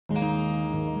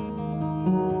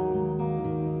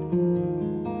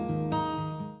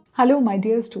Hello my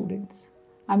dear students,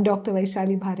 I'm Dr.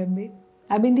 Vaishali Bharambe.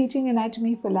 I've been teaching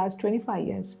anatomy for the last 25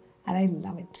 years and I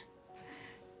love it.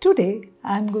 Today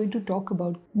I'm going to talk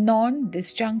about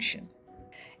non-disjunction.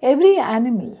 Every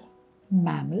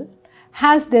mammal,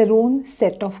 has their own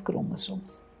set of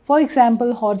chromosomes. For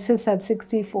example, horses have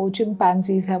 64,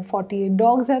 chimpanzees have 48,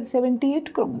 dogs have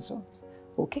 78 chromosomes.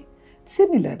 Okay.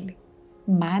 Similarly,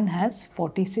 man has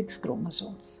 46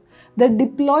 chromosomes. The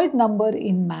diploid number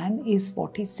in man is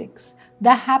 46.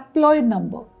 The haploid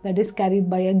number that is carried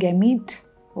by a gamete,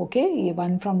 okay,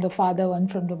 one from the father, one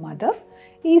from the mother,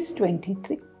 is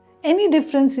 23. Any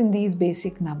difference in these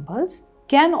basic numbers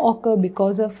can occur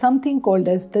because of something called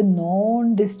as the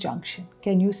non-disjunction.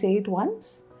 Can you say it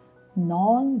once?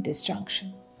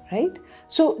 Non-disjunction, right?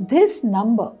 So this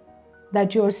number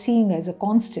that you are seeing as a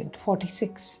constant,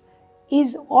 46,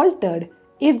 is altered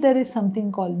if there is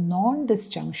something called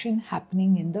non-disjunction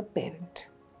happening in the parent.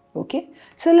 Okay,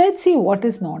 so let's see what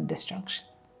is non-disjunction.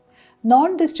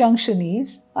 Non-disjunction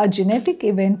is a genetic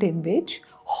event in which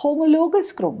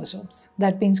homologous chromosomes,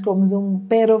 that means chromosome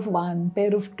pair of 1,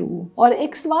 pair of 2 or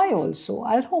XY also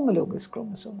are homologous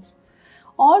chromosomes,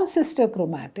 or sister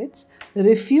chromatids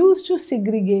refuse to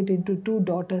segregate into two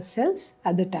daughter cells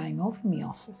at the time of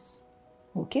meiosis.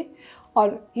 Okay,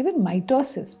 or even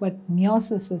mitosis, but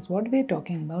meiosis is what we are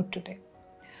talking about today.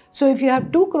 So if you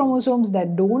have two chromosomes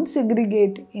that don't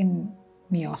segregate in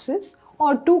meiosis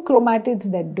or two chromatids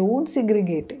that don't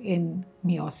segregate in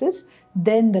meiosis,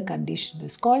 then the condition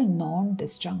is called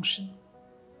non-disjunction.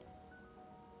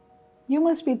 You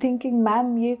must be thinking,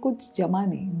 ma'am, ye kuch jama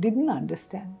nahi, didn't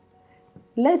understand.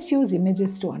 Let's use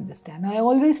images to understand. I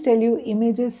always tell you,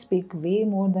 images speak way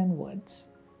more than words.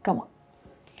 Come on.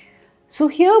 So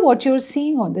here what you're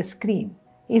seeing on the screen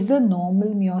is the normal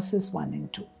meiosis I and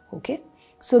II, okay?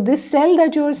 So this cell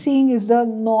that you're seeing is the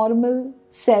normal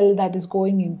cell that is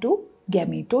going into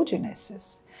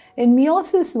gametogenesis. In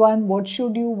meiosis I, what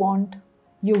should you want?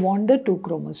 You want the two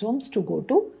chromosomes to go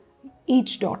to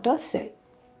each daughter cell.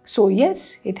 So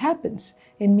yes, it happens.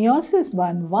 In meiosis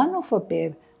I, one of a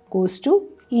pair goes to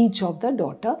each of the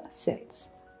daughter cells.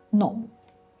 Normal.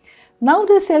 Now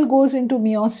the cell goes into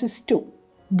meiosis II.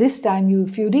 This time,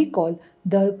 if you recall,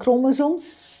 the chromosomes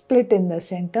split in the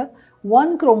center.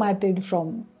 One chromatid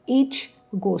from each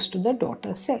goes to the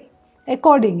daughter cell.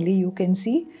 Accordingly, you can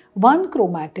see one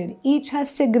chromatid each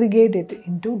has segregated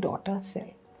into daughter cell.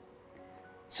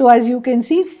 So as you can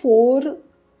see, 4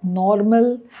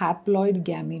 normal haploid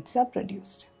gametes are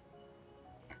produced.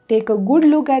 Take a good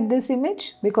look at this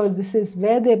image because this is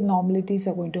where the abnormalities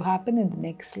are going to happen in the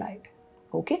next slide.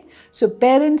 Okay, so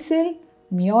parent cell,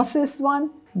 meiosis I,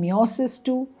 meiosis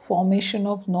II, formation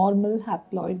of normal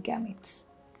haploid gametes.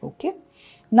 Okay.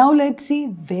 Now let's see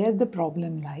where the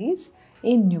problem lies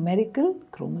in numerical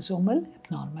chromosomal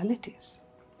abnormalities.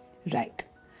 Right.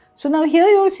 So now here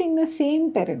you are seeing the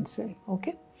same parent cell.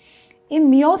 Okay. In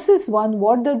meiosis I,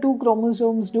 what the two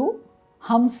chromosomes do?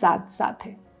 Hum saath saath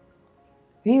hai.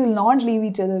 We will not leave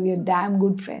each other. We are damn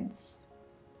good friends.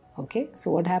 Okay.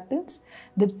 So what happens?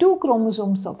 The two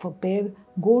chromosomes of a pair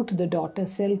go to the daughter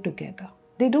cell together.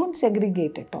 They don't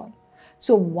segregate at all.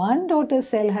 So one daughter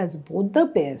cell has both the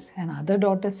pairs and other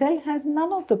daughter cell has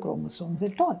none of the chromosomes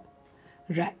at all.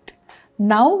 Right.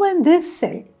 Now when this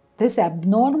cell, this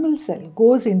abnormal cell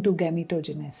goes into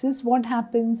gametogenesis, what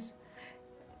happens?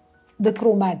 The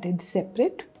chromatids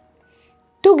separate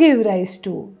to give rise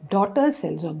to daughter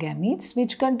cells or gametes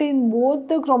which contain both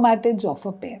the chromatids of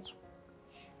a pair.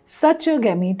 Such a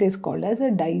gamete is called as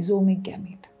a disomic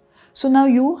gamete. So now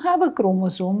you have a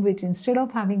chromosome which instead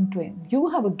of having you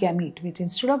have a gamete which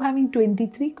instead of having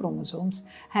 23 chromosomes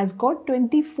has got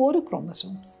 24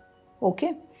 chromosomes.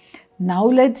 Okay. Now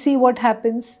let's see what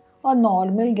happens. A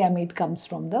normal gamete comes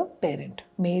from the parent.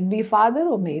 May it be father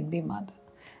or may it be mother.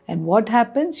 And what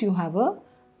happens? You have a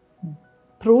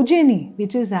progeny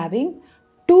which is having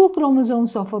 2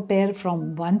 chromosomes of a pair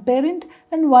from one parent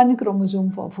and 1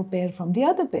 chromosome of a pair from the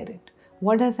other parent.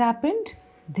 What has happened?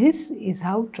 This is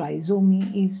how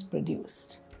trisomy is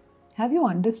produced. Have you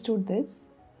understood this?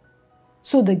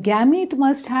 So the gamete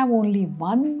must have only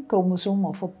 1 chromosome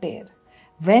of a pair.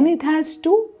 When it has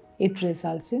 2, it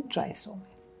results in trisomy.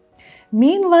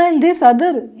 Meanwhile, this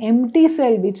other empty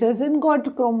cell which hasn't got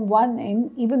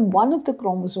even one of the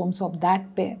chromosomes of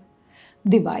that pair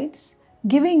divides,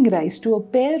 giving rise to a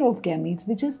pair of gametes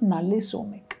which is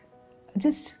nullisomic.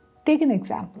 Just take an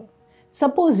example.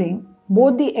 Supposing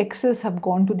both the X's have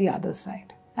gone to the other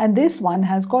side and this one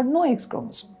has got no X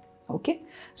chromosome. Okay.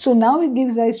 So now it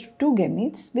gives rise to 2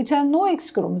 gametes which have no X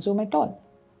chromosome at all.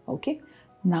 Okay.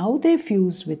 Now they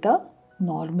fuse with a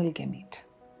normal gamete.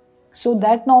 So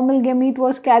that normal gamete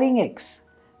was carrying X.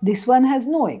 This one has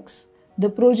no X. The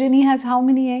progeny has how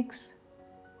many X?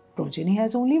 Progeny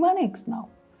has only one X now.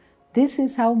 This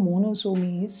is how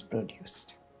monosomy is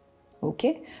produced.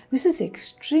 Okay, this is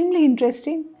extremely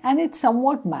interesting and it's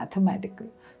somewhat mathematical.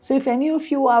 So if any of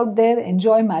you out there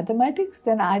enjoy mathematics,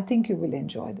 then I think you will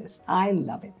enjoy this. I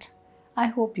love it. I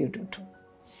hope you do too.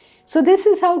 So this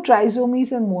is how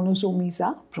trisomies and monosomies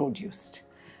are produced.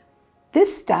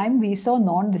 This time we saw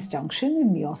non-disjunction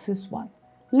in meiosis I.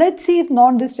 Let's see if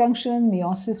non-disjunction in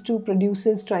meiosis II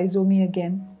produces trisomy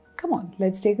again. Come on,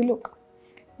 let's take a look.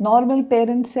 Normal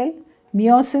parent cell,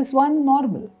 meiosis I,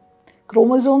 normal.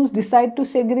 Chromosomes decide to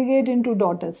segregate into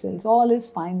daughter cells. All is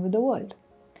fine with the world.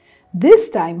 This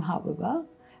time, however,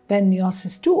 when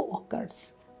meiosis II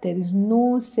occurs, there is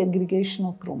no segregation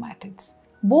of chromatids.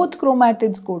 Both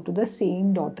chromatids go to the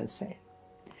same daughter cell.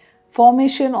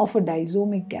 Formation of a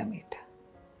disomic gamete.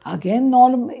 Again,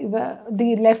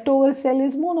 the leftover cell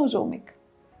is monosomic.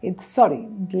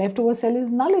 Leftover cell is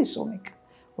nullisomic.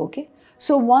 Okay.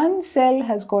 So one cell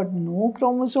has got no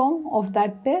chromosome of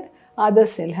that pair. Other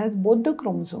cell has both the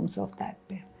chromosomes of that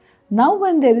pair. Now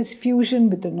when there is fusion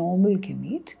with the normal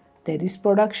gamete, there is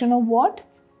production of what?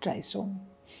 Trisomy.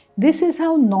 This is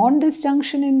how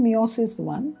non-disjunction in meiosis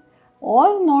I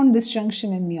or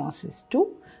non-disjunction in meiosis II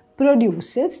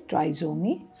produces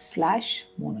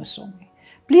trisomy/monosomy.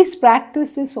 Please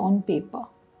practice this on paper.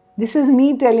 This is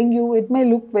me telling you, it may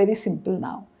look very simple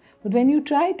now, but when you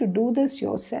try to do this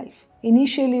yourself,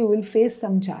 initially you will face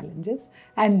some challenges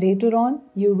and later on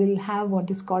you will have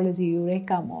what is called as a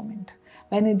eureka moment.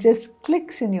 When it just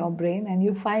clicks in your brain and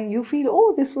you feel,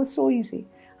 oh, this was so easy.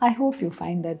 I hope you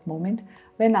find that moment.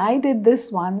 When I did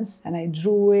this once and I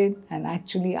drew it and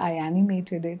actually I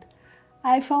animated it,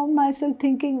 I found myself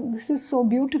thinking, this is so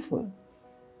beautiful.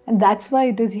 And that's why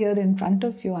it is here in front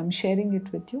of you. I'm sharing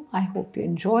it with you. I hope you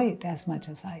enjoy it as much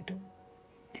as I do.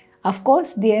 Of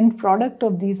course, the end product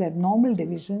of these abnormal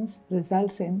divisions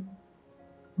results in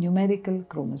numerical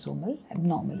chromosomal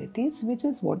abnormalities, which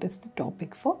is what is the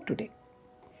topic for today.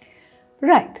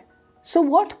 Right. So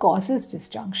what causes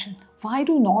disjunction? Why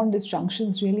do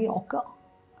non-disjunctions really occur?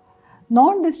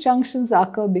 Non-disjunctions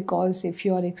occur because if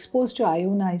you are exposed to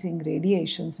ionizing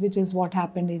radiations, which is what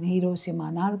happened in Hiroshima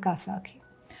and Nagasaki,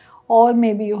 or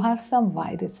maybe you have some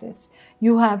viruses,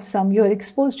 you're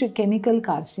exposed to chemical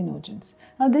carcinogens.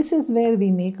 Now this is where we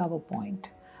make our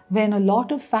point. When a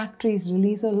lot of factories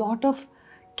release a lot of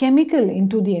chemical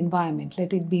into the environment,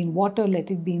 let it be in water,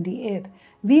 let it be in the air,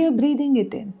 we are breathing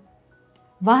it in.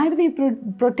 Why are we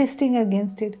protesting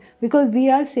against it? Because we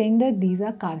are saying that these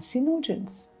are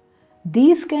carcinogens.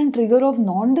 These can trigger off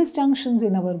non-disjunctions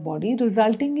in our body,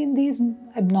 resulting in these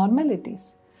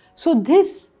abnormalities. So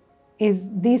these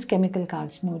chemical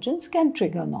carcinogens can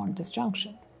trigger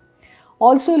non-disjunction.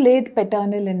 Also late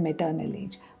paternal and maternal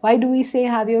age. Why do we say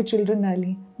have your children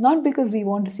early? Not because we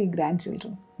want to see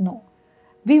grandchildren. No.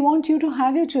 We want you to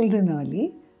have your children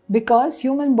early because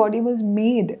human body was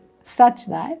made such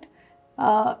that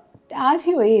as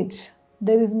you age,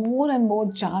 there is more and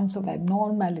more chance of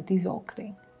abnormalities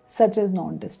occurring, such as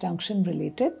non-disjunction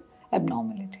related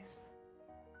abnormalities.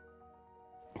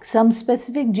 Some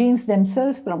specific genes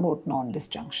themselves promote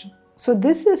non-disjunction. So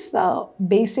this is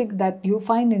basic that you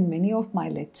find in many of my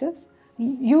lectures.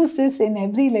 Use this in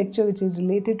every lecture which is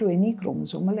related to any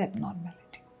chromosomal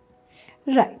abnormality.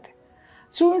 Right.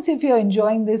 Students, if you are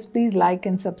enjoying this, please like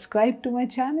and subscribe to my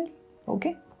channel.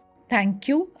 Okay. Thank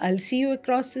you. I'll see you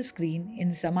across the screen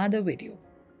in some other video.